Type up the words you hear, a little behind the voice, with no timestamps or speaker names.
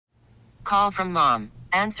call from mom.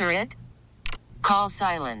 Answer it. Call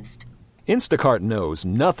silenced. Instacart knows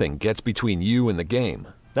nothing gets between you and the game.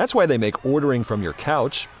 That's why they make ordering from your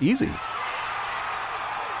couch easy.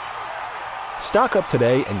 Stock up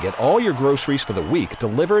today and get all your groceries for the week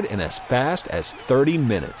delivered in as fast as 30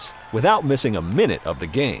 minutes without missing a minute of the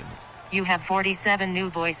game. You have 47 new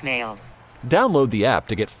voicemails. Download the app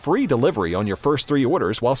to get free delivery on your first 3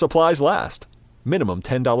 orders while supplies last. Minimum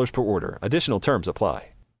 $10 per order. Additional terms apply.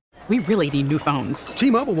 We really need new phones.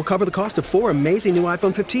 T-Mobile will cover the cost of 4 amazing new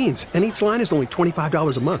iPhone 15s, and each line is only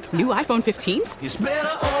 $25 a month. New iPhone 15s? It's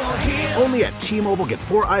better over here. Only at T-Mobile, get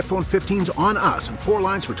 4 iPhone 15s on us and 4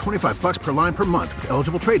 lines for $25 per line per month with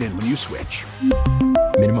eligible trade-in when you switch.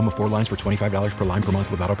 Minimum of 4 lines for $25 per line per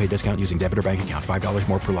month with autopay discount using debit or bank account. $5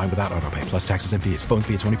 more per line without autopay, plus taxes and fees. Phone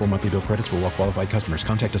fee at 24 monthly bill credits for well-qualified customers.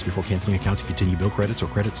 Contact us before canceling account to continue bill credits or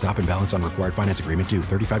credit stop and balance on required finance agreement due.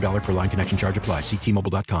 $35 per line connection charge applies. See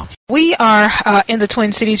T-Mobile.com. We are in the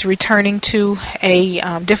Twin Cities returning to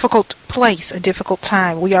a difficult place, a difficult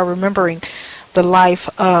time. We are remembering the life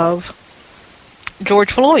of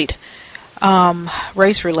George Floyd.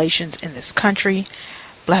 Race relations in this country,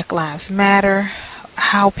 Black Lives Matter,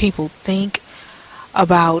 how people think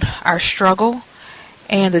about our struggle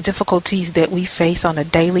and the difficulties that we face on a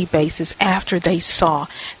daily basis after they saw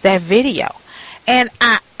that video. And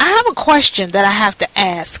I have a question that I have to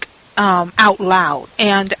ask out loud,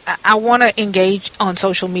 and I want to engage on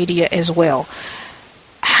social media as well.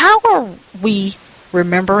 How are we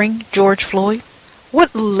remembering George Floyd?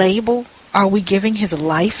 What label are we giving his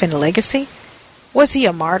life and legacy? Was he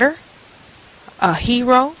a martyr? A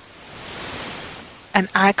hero? An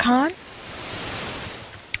icon?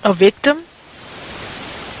 A victim?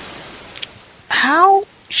 How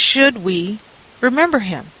should we remember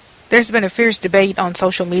him? There's been a fierce debate on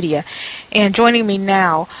social media, and joining me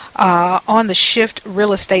now on the Shift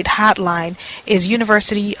Real Estate Hotline is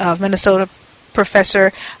University of Minnesota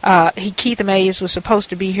professor Keith Mays. Was supposed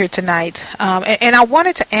to be here tonight, and I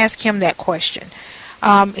wanted to ask him that question.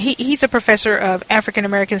 He's a professor of African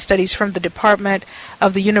American Studies from the Department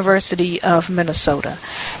of the University of Minnesota.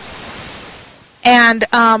 And,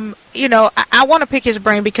 I want to pick his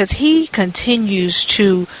brain because he continues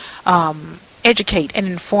to educate and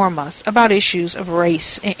inform us about issues of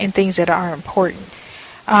race and things that are important.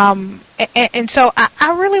 And so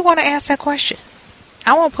I really want to ask that question.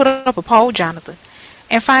 I want to put up a poll, Jonathan,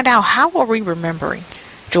 and find out, how are we remembering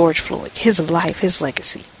George Floyd, his life, his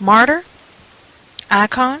legacy? Martyr?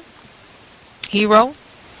 Icon? Hero?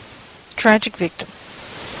 Tragic victim?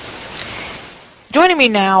 Joining me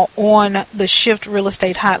now on the Shift Real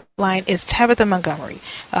Estate Hotline is Tabitha Montgomery.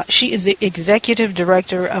 She is the Executive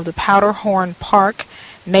Director of the Powderhorn Park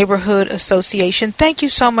Neighborhood Association. Thank you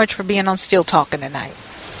so much for being on Still Talking tonight.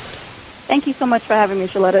 Thank you so much for having me,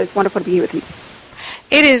 Shaletta. It's wonderful to be here with you.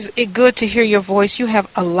 It is good to hear your voice. You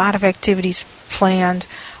have a lot of activities planned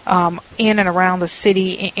in and around the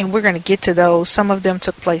city, and we're going to get to those. Some of them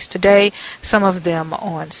took place today, some of them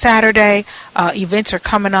on Saturday. Events are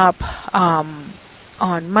coming up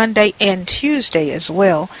on Monday and Tuesday as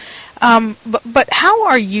well. But how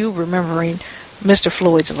are you remembering Mr.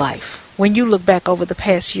 Floyd's life? When you look back over the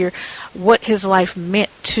past year, what his life meant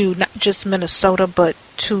to not just Minnesota, but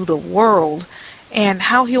to the world, and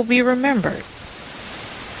how he'll be remembered?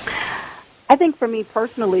 I think for me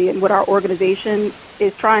personally, and what our organization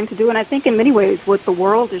is trying to do, and I think in many ways what the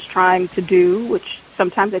world is trying to do, which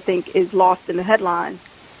sometimes I think is lost in the headlines,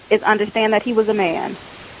 is understand that he was a man,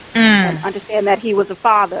 and understand that he was a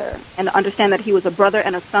father, and understand that he was a brother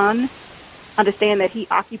and a son, understand that he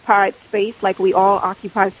occupied space like we all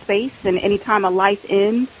occupy space, and any time a life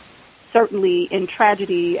ends, certainly in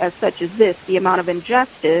tragedy as such as this, the amount of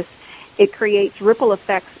injustice, it creates ripple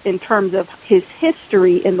effects in terms of his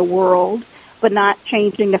history in the world, but not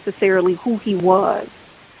changing necessarily who he was.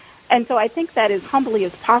 And so I think that as humbly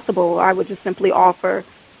as possible, I would just simply offer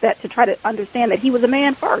that to try to understand that he was a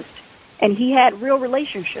man first, and he had real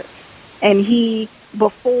relationships. And he,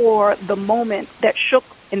 before the moment that shook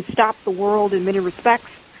and stopped the world in many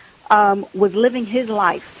respects, was living his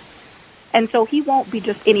life. And so he won't be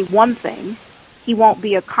just any one thing. He won't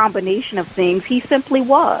be a combination of things. He simply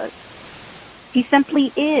was. He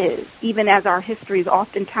simply is, even as our histories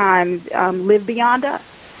oftentimes live beyond us.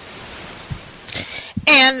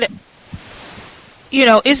 And,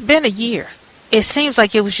 it's been a year. It seems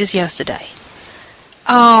like it was just yesterday.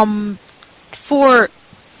 For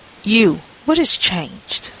you, what has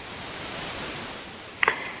changed?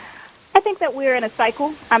 I think that we're in a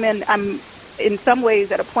cycle. I'm in some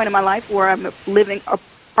ways at a point in my life where I'm living a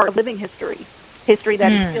part of living history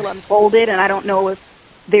that is still unfolded, and I don't know if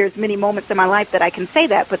there's many moments in my life that I can say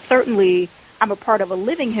that, but certainly I'm a part of a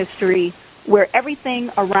living history where everything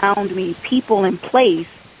around me, people and place,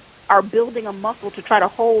 are building a muscle to try to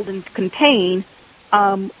hold and contain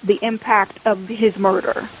the impact of his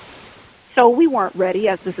murder. So we weren't ready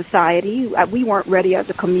as a society. We weren't ready as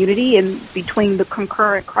a community. And between the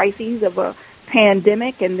concurrent crises of a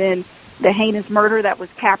pandemic and then the heinous murder that was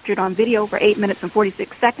captured on video for 8 minutes and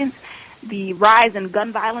 46 seconds, the rise in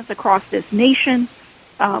gun violence across this nation,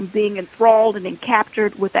 being enthralled and then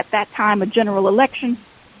captured with, at that time, a general election,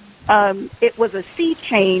 it was a sea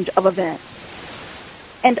change of events.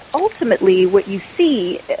 And ultimately, what you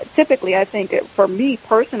see, typically, I think, for me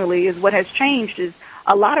personally, is what has changed is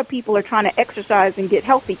a lot of people are trying to exercise and get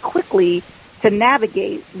healthy quickly to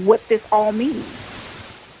navigate what this all means.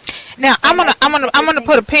 Now, I'm gonna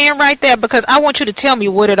put a pin right there because I want you to tell me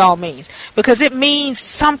what it all means, because it means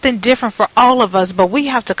something different for all of us, but we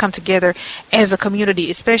have to come together as a community,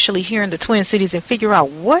 especially here in the Twin Cities, and figure out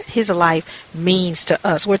what his life means to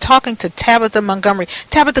us. We're talking to Tabitha Montgomery.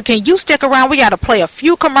 Tabitha, can you stick around? We got to play a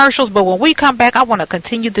few commercials, but when we come back, I want to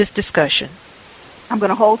continue this discussion. I'm going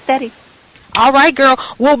to hold steady. All right, girl.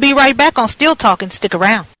 We'll be right back on Still Talking. Stick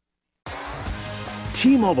around.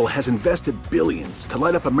 T-Mobile has invested billions to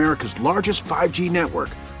light up America's largest 5G network,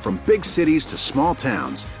 from big cities to small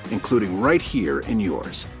towns, including right here in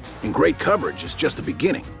yours. And great coverage is just the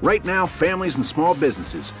beginning. Right now, families and small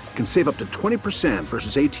businesses can save up to 20%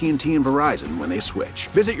 versus AT&T and Verizon when they switch.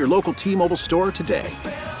 Visit your local T-Mobile store today.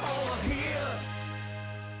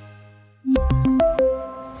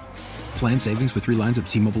 Plan savings with 3 lines of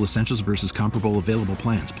T-Mobile Essentials versus comparable available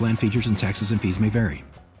plans. Plan features and taxes and fees may vary.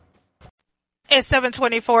 It's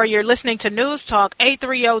 7:24. You're listening to News Talk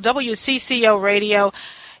 830 WCCO Radio.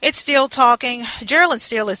 It's Still Talking. Geraldine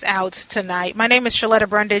Steele is out tonight. My name is Shaletta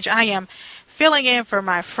Brundage. I am filling in for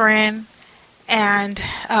my friend, and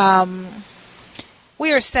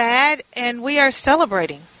we are sad and we are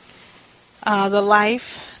celebrating the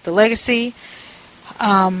life, the legacy,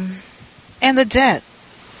 and the death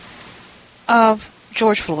of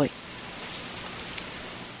George Floyd.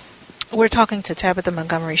 We're talking to Tabitha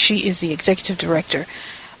Montgomery. She is the executive director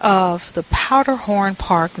of the Powderhorn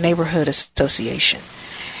Park Neighborhood Association.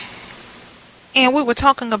 And we were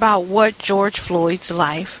talking about what George Floyd's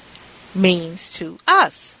life means to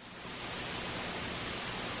us.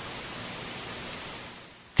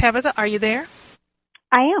 Tabitha, are you there?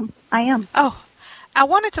 I am. Oh, I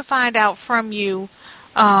wanted to find out from you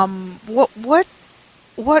what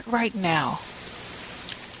right now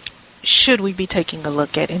should we be taking a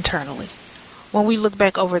look at internally when we look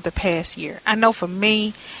back over the past year? I know for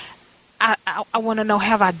me, I want to know,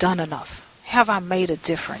 have I done enough? Have I made a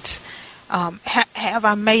difference? Have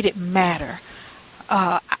I made it matter?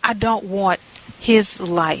 I don't want his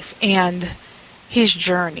life and his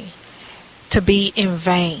journey to be in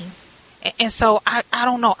vain. And so I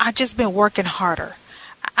don't know. I've just been working harder.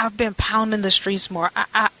 I've been pounding the streets more.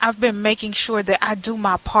 I've been making sure that I do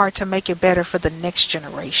my part to make it better for the next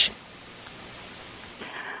generation.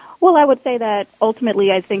 Well, I would say that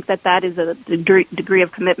ultimately I think that is a degree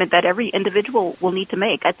of commitment that every individual will need to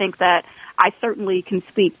make. I think that I certainly can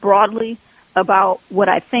speak broadly about what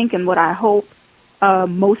I think and what I hope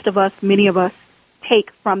most of us, many of us,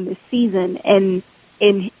 take from this season and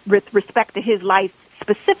with respect to his life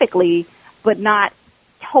specifically, but not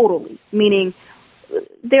totally, meaning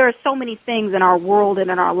there are so many things in our world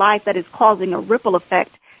and in our life that is causing a ripple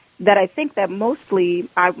effect that I think that mostly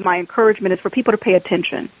my encouragement is for people to pay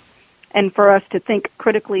attention and for us to think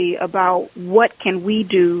critically about what can we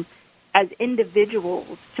do as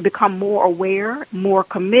individuals to become more aware, more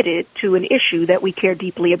committed to an issue that we care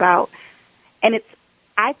deeply about. And it's,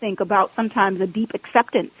 I think, about sometimes a deep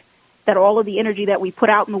acceptance that all of the energy that we put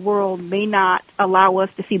out in the world may not allow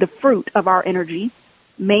us to see the fruit of our energy,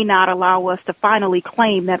 may not allow us to finally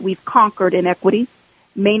claim that we've conquered inequity,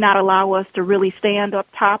 may not allow us to really stand up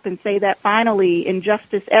top and say that finally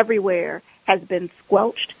injustice everywhere has been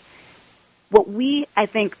squelched. What we, I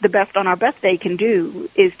think, the best on our best day can do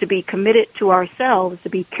is to be committed to ourselves, to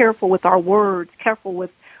be careful with our words, careful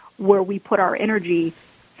with where we put our energy,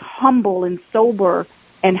 humble and sober,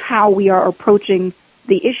 and how we are approaching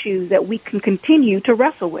the issues that we can continue to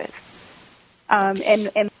wrestle with.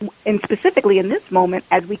 And specifically in this moment,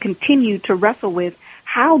 as we continue to wrestle with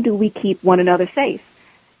how do we keep one another safe?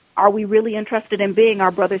 Are we really interested in being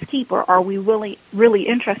our brother's keeper? Are we really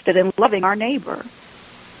interested in loving our neighbor?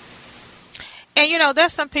 And,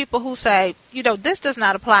 there's some people who say, this does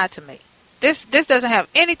not apply to me. This doesn't have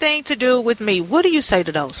anything to do with me. What do you say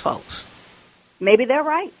to those folks? Maybe they're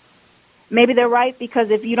right. Maybe they're right because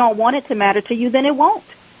if you don't want it to matter to you, then it won't.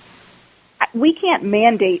 we can't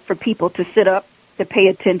mandate for people to sit up, to pay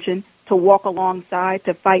attention, to walk alongside,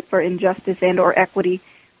 to fight for injustice and or equity.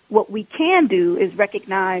 What we can do is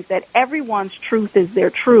recognize that everyone's truth is their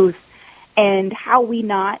truth, and how we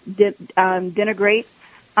not denigrate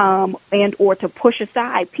and or to push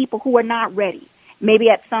aside people who are not ready. Maybe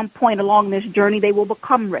at some point along this journey they will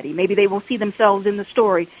become ready. Maybe they will see themselves in the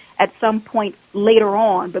story at some point later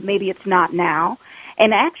on, but maybe it's not now.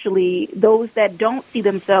 And actually, those that don't see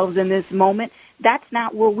themselves in this moment, that's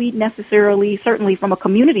not where we necessarily, certainly from a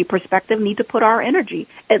community perspective, need to put our energy,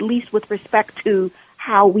 at least with respect to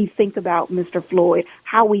how we think about Mr. Floyd,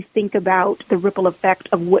 how we think about the ripple effect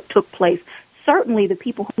of what took place. Certainly the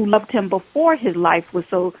people who loved him before his life was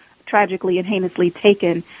so tragically and heinously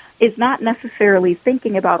taken is not necessarily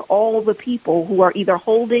thinking about all the people who are either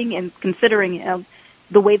holding and considering him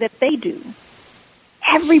the way that they do.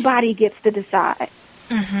 Everybody gets to decide.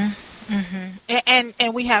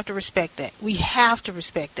 And we have to respect that. We have to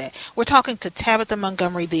respect that. We're talking to Tabitha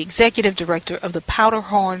Montgomery, the executive director of the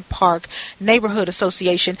Powderhorn Park Neighborhood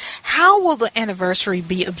Association. How will the anniversary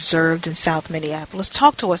be observed in South Minneapolis?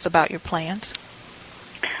 Talk to us about your plans.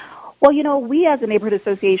 Well, we as a neighborhood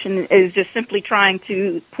association is just simply trying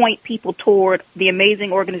to point people toward the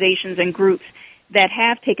amazing organizations and groups that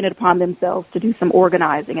have taken it upon themselves to do some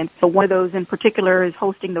organizing. And so one of those in particular is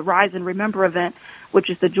hosting the Rise and Remember event, which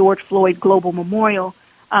is the George Floyd Global Memorial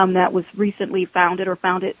that was recently founded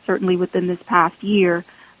certainly within this past year.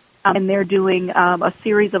 And they're doing a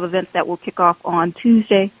series of events that will kick off on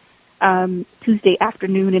Tuesday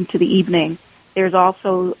afternoon into the evening. There's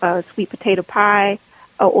also a Sweet Potato Pie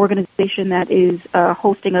organization that is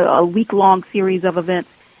hosting a week-long series of events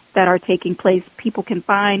that are taking place. People can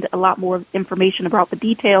find a lot more information about the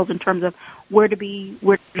details in terms of where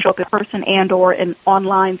to show up in person and or in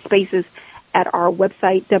online spaces at our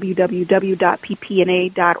website, www.ppna.org,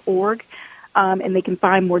 and they can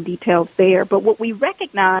find more details there. But what we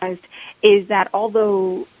recognized is that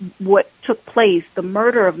although what took place, the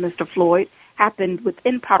murder of Mr. Floyd, happened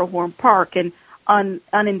within Powderhorn Park, and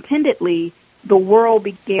unintendedly, the world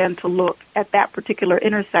began to look at that particular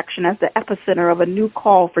intersection as the epicenter of a new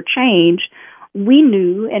call for change. We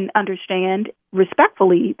knew and understand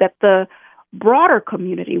respectfully that the broader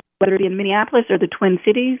community, whether it be in Minneapolis or the Twin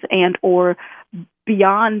Cities and or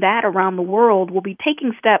beyond that around the world, will be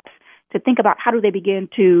taking steps to think about how do they begin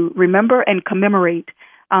to remember and commemorate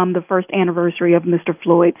the first anniversary of Mr.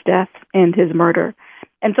 Floyd's death and his murder.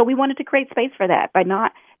 And so we wanted to create space for that by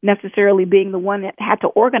not necessarily being the one that had to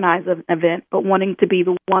organize an event, but wanting to be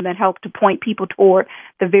the one that helped to point people toward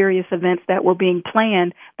the various events that were being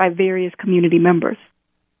planned by various community members.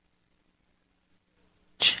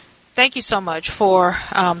 Thank you so much for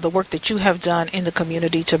the work that you have done in the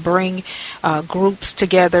community to bring groups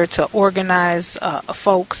together, to organize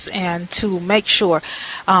folks, and to make sure,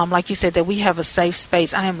 like you said, that we have a safe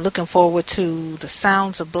space. I am looking forward to the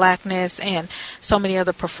Sounds of Blackness and so many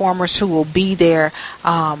other performers who will be there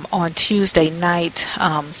on Tuesday night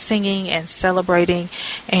singing and celebrating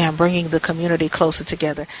and bringing the community closer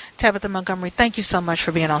together. Tabitha Montgomery, thank you so much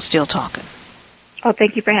for being on Still Talking. Oh,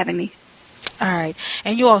 thank you for having me. All right.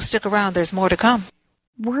 And you all stick around. There's more to come.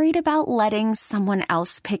 Worried about letting someone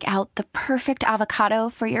else pick out the perfect avocado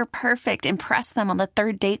for your perfect impress them on the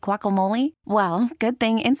third date guacamole? Well, good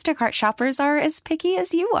thing Instacart shoppers are as picky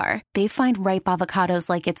as you are. They find ripe avocados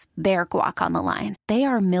like it's their guac on the line. They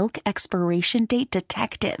are milk expiration date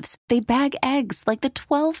detectives. They bag eggs like the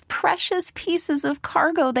 12 precious pieces of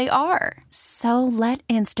cargo they are. So let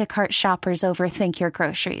Instacart shoppers overthink your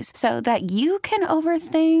groceries so that you can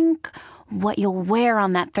overthink what you'll wear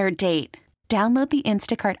on that third date. Download the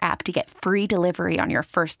Instacart app to get free delivery on your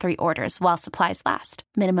first 3 orders while supplies last.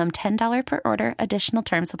 Minimum $10 per order. Additional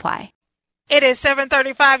terms apply. It is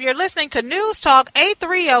 7:35. You're listening to News Talk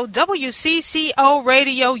 830 WCCO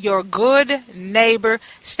Radio, your good neighbor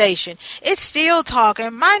station. It's Still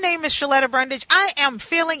Talking. My name is Shaletta Brundage. I am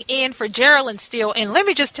filling in for Geraldine Steele, and let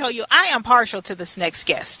me just tell you, I am partial to this next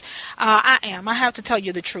guest. I am. I have to tell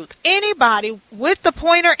you the truth. Anybody with the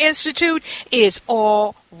Poynter Institute is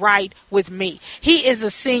all right with me. He is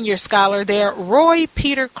a senior scholar there. Roy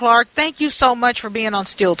Peter Clark, thank you so much for being on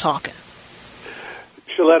Still Talking.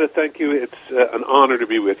 Shaletta, thank you. It's an honor to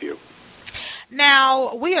be with you.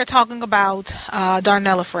 Now, we are talking about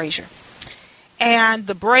Darnella Frazier and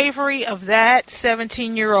the bravery of that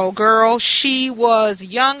 17-year-old girl. She was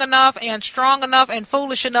young enough and strong enough and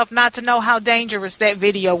foolish enough not to know how dangerous that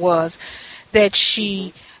video was that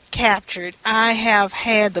she captured. I have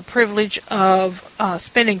had the privilege of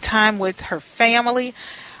spending time with her family.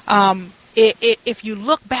 If you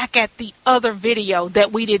look back at the other video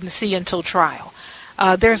that we didn't see until trial,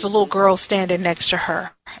 there's a little girl standing next to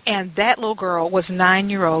her. And that little girl was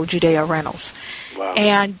 9-year-old Judea Reynolds. Wow.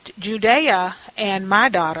 And Judea and my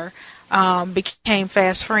daughter became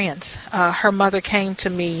fast friends. Her mother came to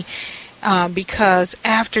me because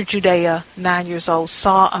after Judea, 9 years old,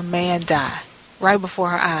 saw a man die right before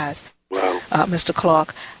her eyes, wow. Mr.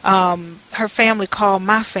 Clark, her family called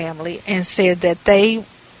my family and said that they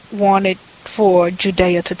wanted for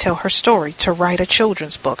Judea to tell her story, to write a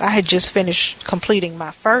children's book. I had just finished completing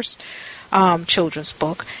my first children's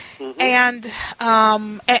book, and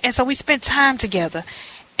so we spent time together.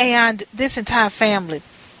 And this entire family,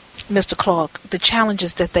 Mr. Clark, the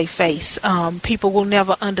challenges that they face, people will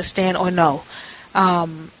never understand or know,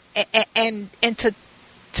 and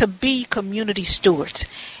to be community stewards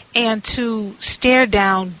and to stare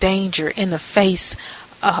down danger in the face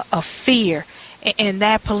of fear, and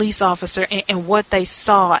that police officer and what they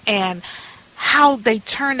saw and how they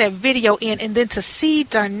turned that video in, and then to see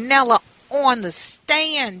Darnella on the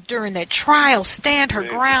stand during that trial, stand her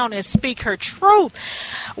ground and speak her truth.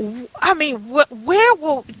 I mean, where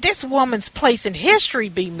will this woman's place in history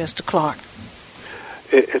be, Mr. Clark?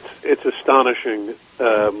 It's astonishing.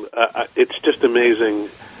 It's just amazing.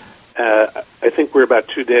 I think we're about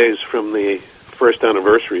 2 days from the first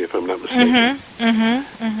anniversary, if I'm not mistaken.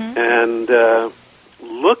 And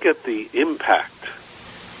look at the impact.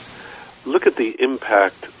 Look at the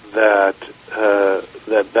impact that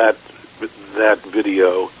that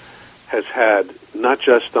video has had, not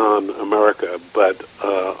just on America, but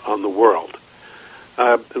on the world.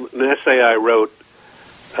 An essay I wrote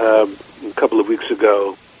a couple of weeks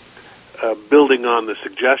ago, building on the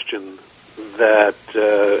suggestion that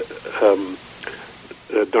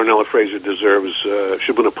Darnella Frazier deserves,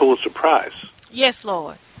 should win a Pulitzer Prize. Yes,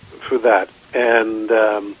 Lord. For that. And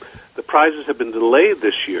the prizes have been delayed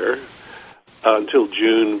this year until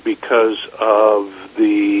June because of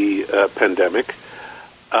the pandemic.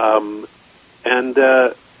 And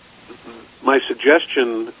my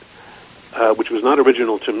suggestion, which was not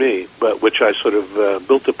original to me, but which I sort of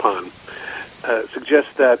built upon,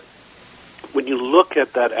 suggests that when you look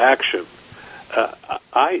at that action,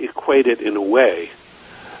 I equate it in a way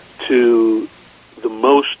to the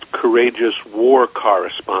most courageous war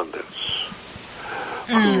correspondents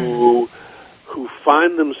who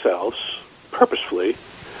find themselves purposefully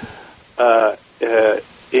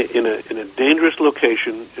in a dangerous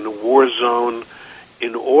location, in a war zone,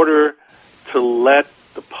 in order to let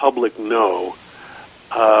the public know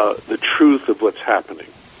the truth of what's happening.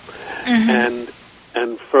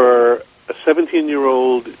 And for a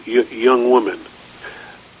 17-year-old young woman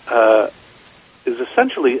is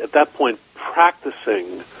essentially at that point practicing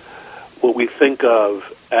what we think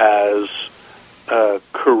of as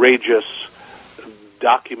courageous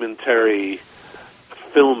documentary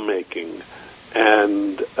filmmaking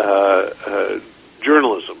and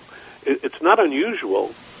journalism. It's not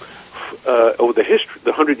unusual over the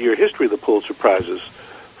 100-year history of the Pulitzer Prizes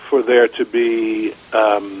for there to be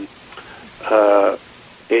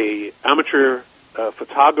a amateur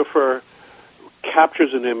photographer who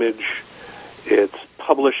captures an image. It's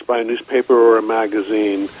published by a newspaper or a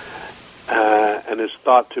magazine, and is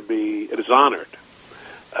thought to be, it is honored.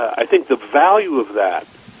 I think the value of that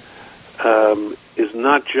is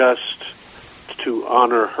not just to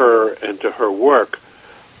honor her and to her work,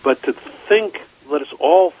 but to think, let us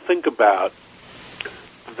all think about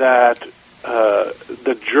that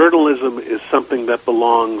the journalism is something that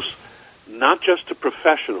belongs not just to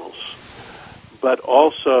professionals, but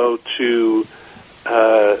also to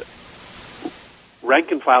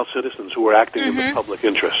rank-and-file citizens who are acting in the public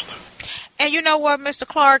interest. And you know what, Mr.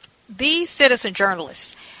 Clark? These citizen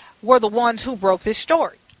journalists were the ones who broke this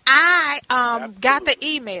story. I got the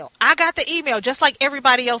email. I got the email just like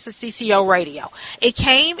everybody else at CCO Radio. It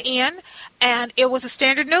came in, and it was a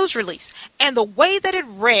standard news release. And the way that it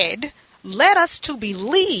read led us to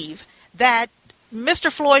believe that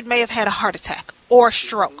Mr. Floyd may have had a heart attack or a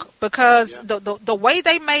stroke, because the way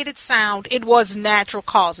they made it sound, it was natural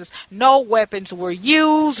causes. No weapons were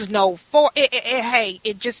used,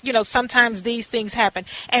 it just, sometimes these things happen.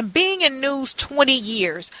 And being in news 20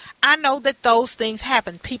 years, I know that those things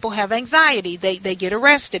happen. People have anxiety. They get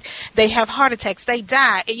arrested. They have heart attacks. They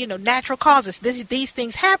die. Natural causes. These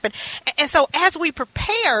things happen. And so as we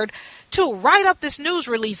prepared to write up this news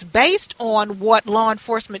release based on what law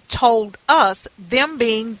enforcement told us, them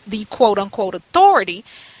being the quote-unquote authority,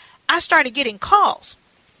 I started getting calls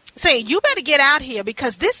saying, you better get out here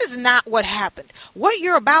because this is not what happened. What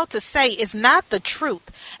you're about to say is not the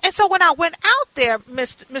truth. And so when I went out there,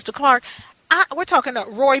 Mr. Clark, we're talking to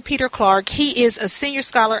Roy Peter Clark. He is a senior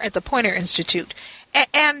scholar at the Poynter Institute.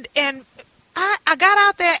 And I got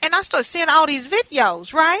out there and I started seeing all these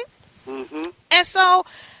videos, right? Mm-hmm. And so,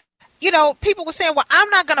 people were saying, well, I'm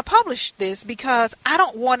not going to publish this because I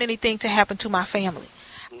don't want anything to happen to my family.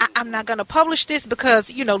 I'm not going to publish this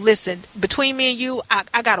because, listen, between me and you,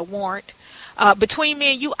 I got a warrant. Between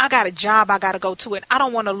me and you, I got a job I got to go to, and I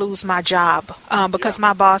don't want to lose my job because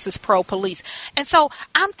my boss is pro-police. And so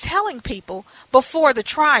I'm telling people before the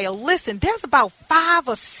trial, listen, there's about 5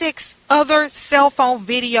 or 6 other cell phone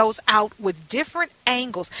videos out with different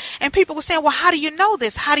angles. And people were saying, well, how do you know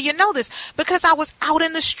this? How do you know this? Because I was out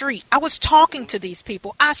in the street. I was talking to these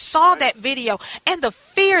people. I saw that video, and the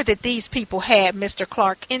fear that these people had, Mr.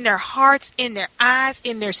 Clark, in their hearts, in their eyes,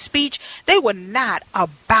 in their speech, they were not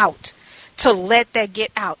about to let that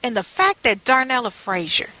get out. And the fact that Darnella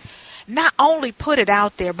Frazier not only put it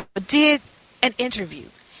out there, but did an interview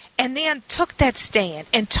and then took that stand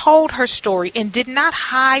and told her story and did not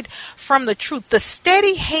hide from the truth. The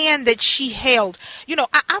steady hand that she held.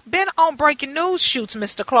 I've been on breaking news shoots,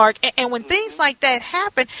 Mr. Clark, and when things like that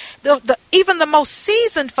happen, even the most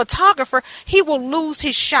seasoned photographer, he will lose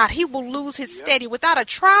his shot. He will lose his steady without a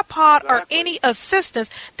tripod or any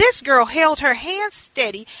assistance. This girl held her hand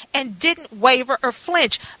steady and didn't waver or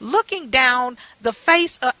flinch, looking down the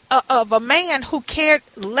face of a man who cared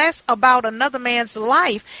less about another man's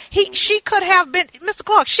life. She could have been, Mr.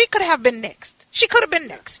 Clark, she could have been next. She could have been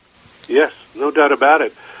next. Yes, no doubt about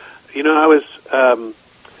it. I was,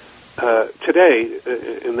 today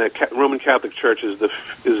in the Roman Catholic Church is the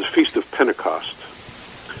Feast of Pentecost.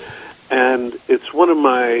 And it's one of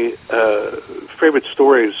my favorite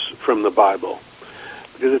stories from the Bible,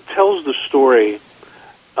 because it tells the story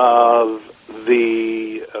of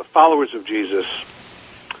the followers of Jesus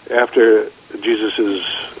after Jesus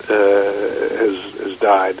has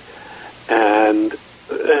died,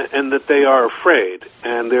 and that they are afraid,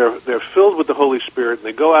 and they're filled with the Holy Spirit, and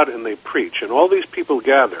they go out and they preach, and all these people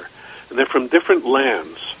gather, and they're from different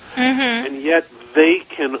lands, and yet they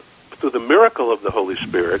can, through the miracle of the Holy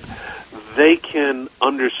Spirit, they can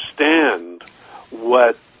understand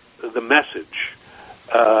what the message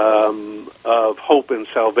of hope and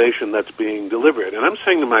salvation that's being delivered. And I'm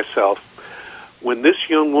saying to myself, when this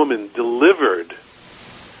young woman delivered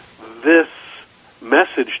this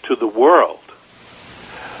message to the world,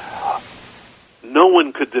 no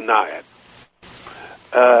one could deny it.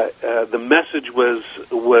 The message was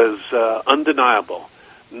undeniable.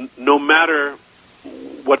 No matter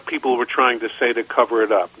what people were trying to say to cover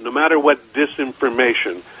it up, no matter what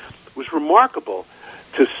disinformation, it was remarkable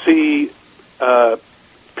to see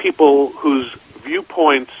people whose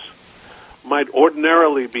viewpoints might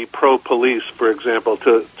ordinarily be pro-police, for example,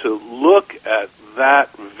 to look at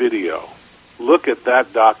that video, look at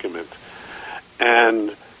that document,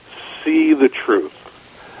 and see the truth,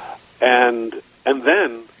 and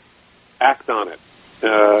then act on it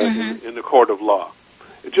in the court of law.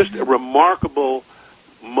 It's just a remarkable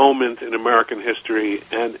moment in American history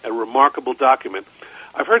and a remarkable document.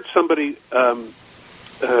 I've heard somebody,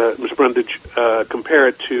 Ms. Brundage, compare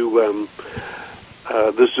it to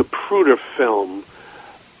the Zapruder film,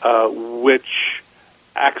 which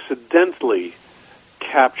accidentally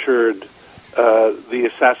captured the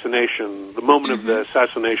assassination, the moment of the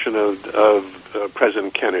assassination of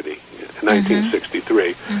President Kennedy in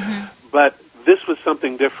 1963. But this was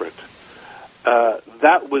something different.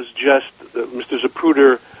 That was just, Mr.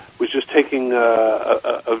 Zapruder was just taking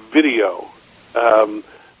a video,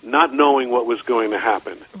 not knowing what was going to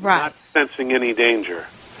happen, not sensing any danger.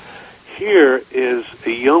 Here is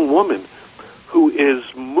a young woman who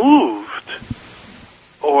is moved,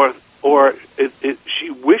 or she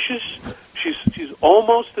wishes, she's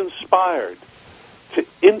almost inspired to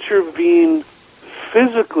intervene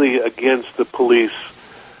physically against the police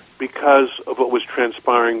because of what was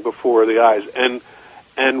transpiring before the eyes, and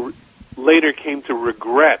later came to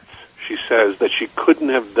regret, she says, that she couldn't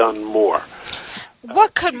have done more.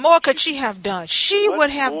 What more could she have done? She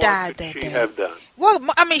would have died that day. Have done? Well,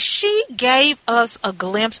 I mean, she gave us a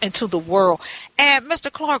glimpse into the world. And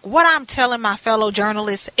Mr. Clark, what I'm telling my fellow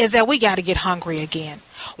journalists is that we got to get hungry again.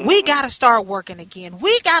 We got to start working again.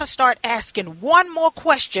 We got to start asking one more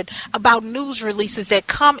question about news releases that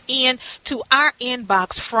come in to our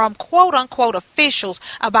inbox from quote-unquote officials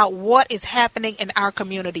about what is happening in our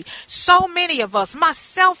community. So many of us,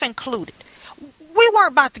 myself included, we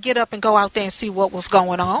weren't about to get up and go out there and see what was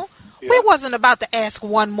going on. We wasn't about to ask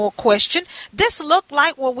one more question. This looked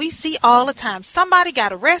like what we see all the time. Somebody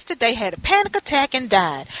got arrested, they had a panic attack and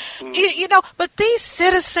died. You know, but these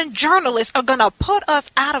citizen journalists are going to put us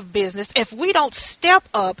out of business if we don't step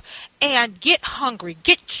up and get hungry,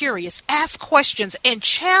 get curious, ask questions, and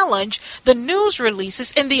challenge the news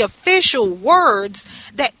releases and the official words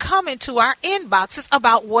that come into our inboxes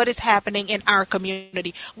about what is happening in our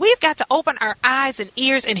community. We've got to open our eyes and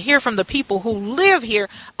ears and hear from the people who live here.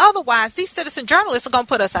 Otherwise, these citizen journalists are going to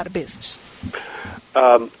put us out of business.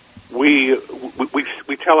 We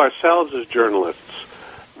tell ourselves as journalists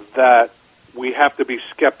that we have to be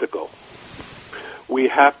skeptical. We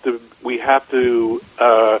have to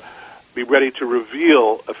be ready to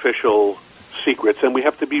reveal official secrets, and we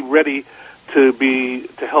have to be ready to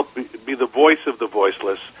help be the voice of the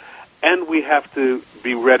voiceless, and we have to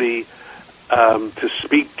be ready to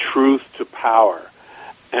speak truth to power.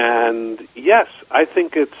 And yes, I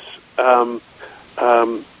think it's I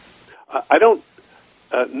don't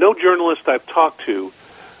no journalist I've talked to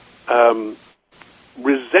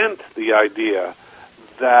resent the idea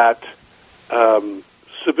that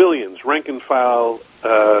civilians, rank and file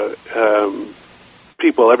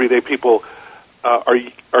people, everyday people, are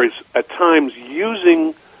at times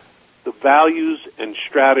using the values and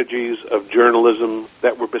strategies of journalism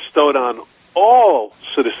that were bestowed on all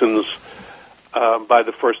citizens by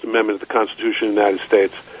the First Amendment of the Constitution of the United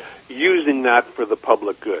States, using that for the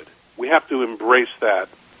public good. We have to embrace that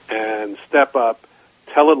and step up,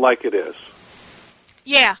 tell it like it is.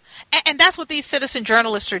 Yeah, and that's what these citizen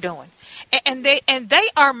journalists are doing. And they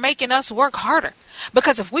are making us work harder,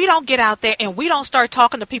 because if we don't get out there and we don't start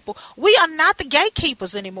talking to people, we are not the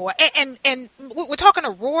gatekeepers anymore. And we're talking to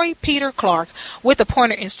Roy Peter Clark with the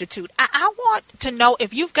Poynter Institute. I want to know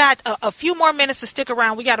if you've got a few more minutes to stick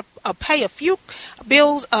around. We got to pay a few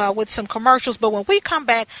bills with some commercials, but when we come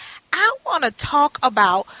back, I want to talk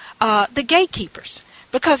about the gatekeepers.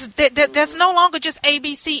 Because there's no longer just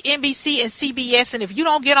ABC, NBC, and CBS, and if you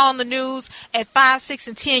don't get on the news at 5, 6,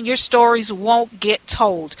 and 10, your stories won't get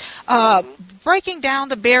told. Breaking down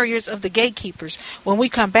the barriers of the gatekeepers when we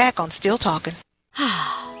come back on Still Talking.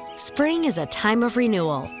 Spring is a time of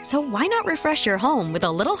renewal, so why not refresh your home with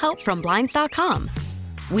a little help from Blinds.com?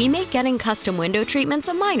 We make getting custom window treatments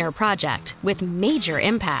a minor project with major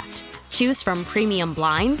impact. Choose from premium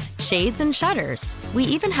blinds, shades, and shutters. We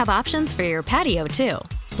even have options for your patio, too.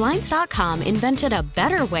 Blinds.com invented a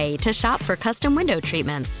better way to shop for custom window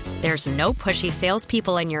treatments. There's no pushy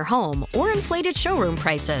salespeople in your home or inflated showroom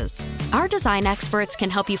prices. Our design experts can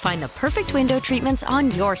help you find the perfect window treatments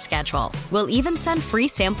on your schedule. We'll even send free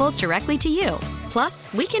samples directly to you.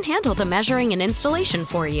 Plus, we can handle the measuring and installation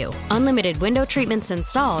for you. Unlimited window treatments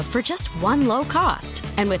installed for just one low cost.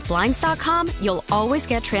 And with Blinds.com, you'll always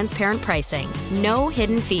get transparent pricing. No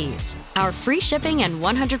hidden fees. Our free shipping and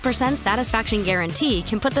 100% satisfaction guarantee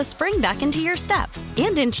can put the spring back into your step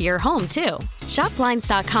and into your home, too. Shop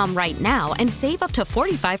Blinds.com right now and save up to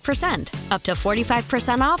 45%. Up to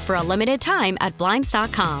 45% off for a limited time at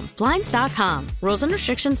Blinds.com. Blinds.com. Rules and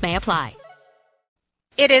restrictions may apply.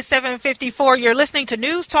 It is 7:54. You're listening to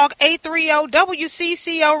News Talk 830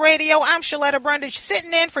 WCCO Radio. I'm Shaletta Brundage,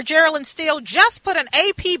 sitting in for Geraldine Steele. Just put an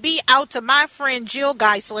APB out to my friend Jill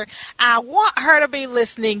Geisler. I want her to be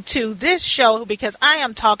listening to this show because I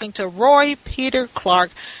am talking to Roy Peter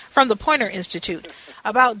Clark from the Poynter Institute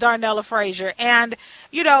about Darnella Frazier. And,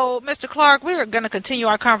 you know, Mr. Clark, we're going to continue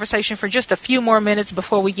our conversation for just a few more minutes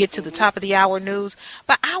before we get to the top of the hour news.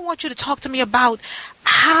 But I want you to talk to me about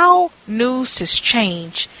how news has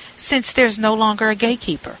changed since there's no longer a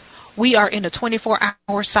gatekeeper. We are in a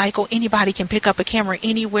 24-hour cycle. Anybody can pick up a camera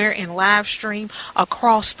anywhere and live stream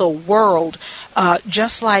across the world,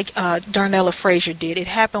 just like Darnella Frazier did. It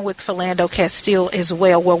happened with Philando Castile as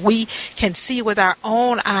well, where we can see with our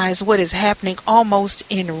own eyes what is happening almost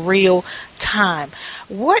in real time.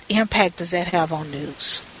 What impact does that have on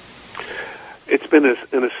news? It's been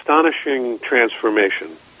an astonishing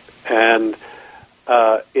transformation, and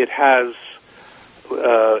it has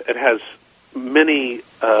many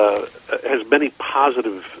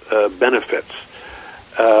positive benefits.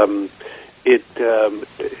 It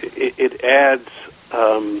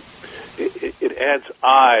adds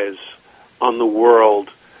eyes on the world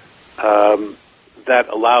that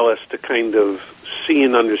allow us to kind of see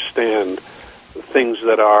and understand things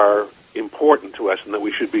that are important to us and that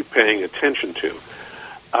we should be paying attention to.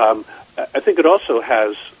 I think it also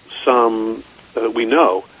has some we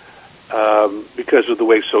know. Because of the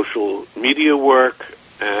way social media work,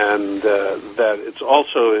 and that it's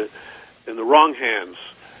also in the wrong hands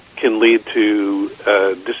can lead to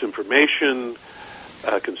disinformation,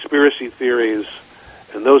 conspiracy theories,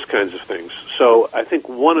 and those kinds of things. So I think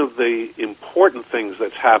one of the important things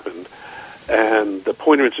that's happened, and the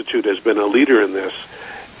Poynter Institute has been a leader in this,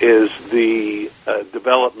 is the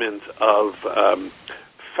development of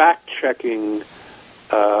fact-checking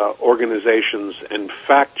organizations and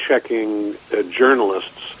fact-checking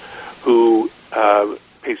journalists who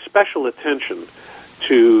pay special attention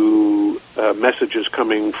to messages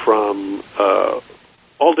coming from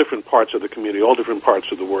all different parts of the community, all different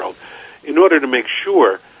parts of the world, in order to make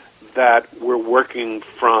sure that we're working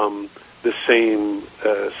from the same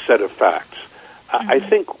set of facts. I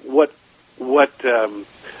think what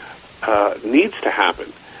needs to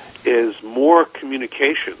happen is more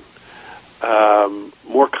communication,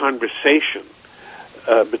 more conversation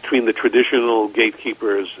between the traditional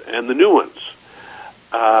gatekeepers and the new ones,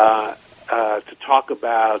 to talk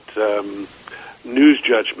about news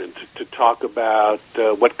judgment, to talk about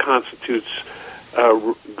what constitutes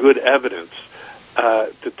good evidence,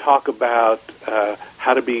 to talk about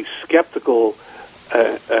how to be skeptical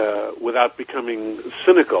without becoming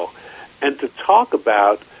cynical, and to talk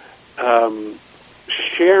about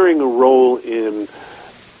sharing a role in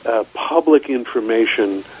public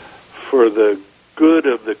information for the good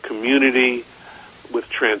of the community, with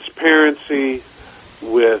transparency,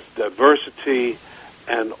 with diversity,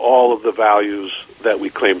 and all of the values that we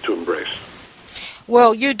claim to embrace.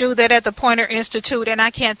 Well, you do that at the Poynter Institute, and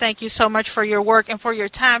I can't thank you so much for your work and for your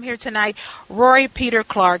time here tonight. Roy Peter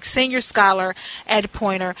Clark, Senior Scholar at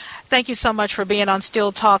Poynter, thank you so much for being on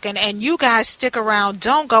Still Talking. And you guys stick around.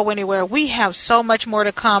 Don't go anywhere. We have so much more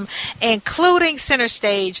to come, including Center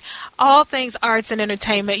Stage, all things arts and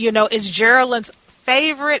entertainment. You know, it's Geraldine's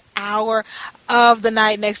favorite hour of the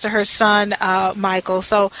night next to her son, Michael.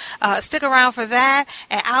 So stick around for that,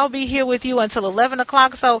 and I'll be here with you until 11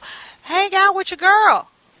 o'clock. So hang out with your girl.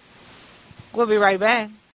 We'll be right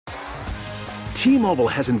back. T-Mobile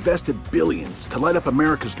has invested billions to light up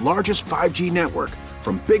America's largest 5G network,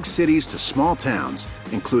 from big cities to small towns,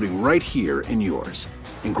 including right here in yours.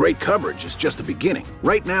 And great coverage is just the beginning.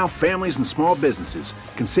 Right now, families and small businesses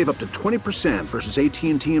can save up to 20% versus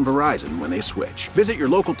AT&T and Verizon when they switch. Visit your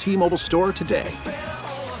local T-Mobile store today.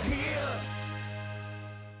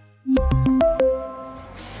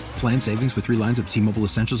 Plan savings with 3 lines of T-Mobile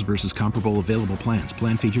Essentials versus comparable available plans.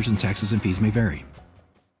 Plan features and taxes and fees may vary.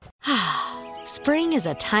 Spring is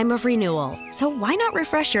a time of renewal, so why not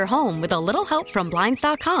refresh your home with a little help from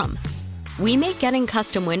Blinds.com? We make getting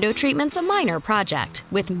custom window treatments a minor project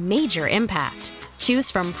with major impact. Choose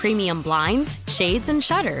from premium blinds, shades, and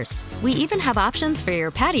shutters. We even have options for your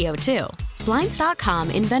patio, too. Blinds.com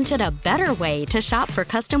invented a better way to shop for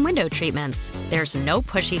custom window treatments. There's no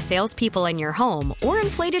pushy salespeople in your home or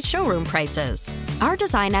inflated showroom prices. Our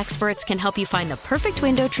design experts can help you find the perfect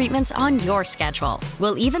window treatments on your schedule.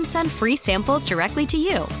 We'll even send free samples directly to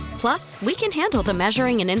you. Plus, we can handle the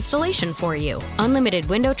measuring and installation for you. Unlimited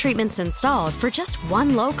window treatments installed for just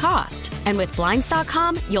one low cost. And with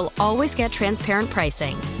Blinds.com, you'll always get transparent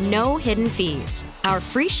pricing. No hidden fees. Our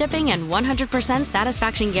free shipping and 100%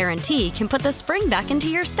 satisfaction guarantee can put the spring back into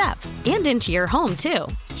your step and into your home, too.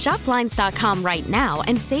 Shop Blinds.com right now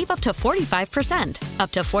and save up to 45%.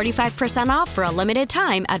 Up to 45% off for a limited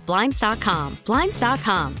time at Blinds.com.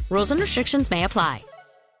 Blinds.com. Rules and restrictions may apply.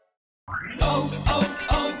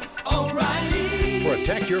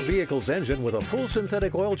 Protect your vehicle's engine with a full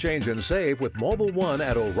synthetic oil change and save with Mobil 1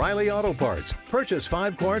 at O'Reilly Auto Parts. Purchase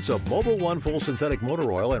 5 quarts of Mobil 1 full synthetic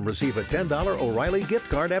motor oil and receive a $10 O'Reilly gift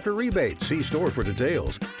card after rebate. See store for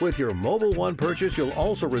details. With your Mobil 1 purchase, you'll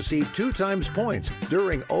also receive 2 times points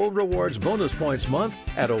during Old Rewards Bonus Points Month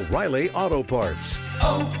at O'Reilly Auto Parts.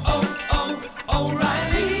 O'Reilly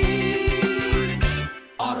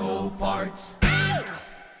Auto Parts.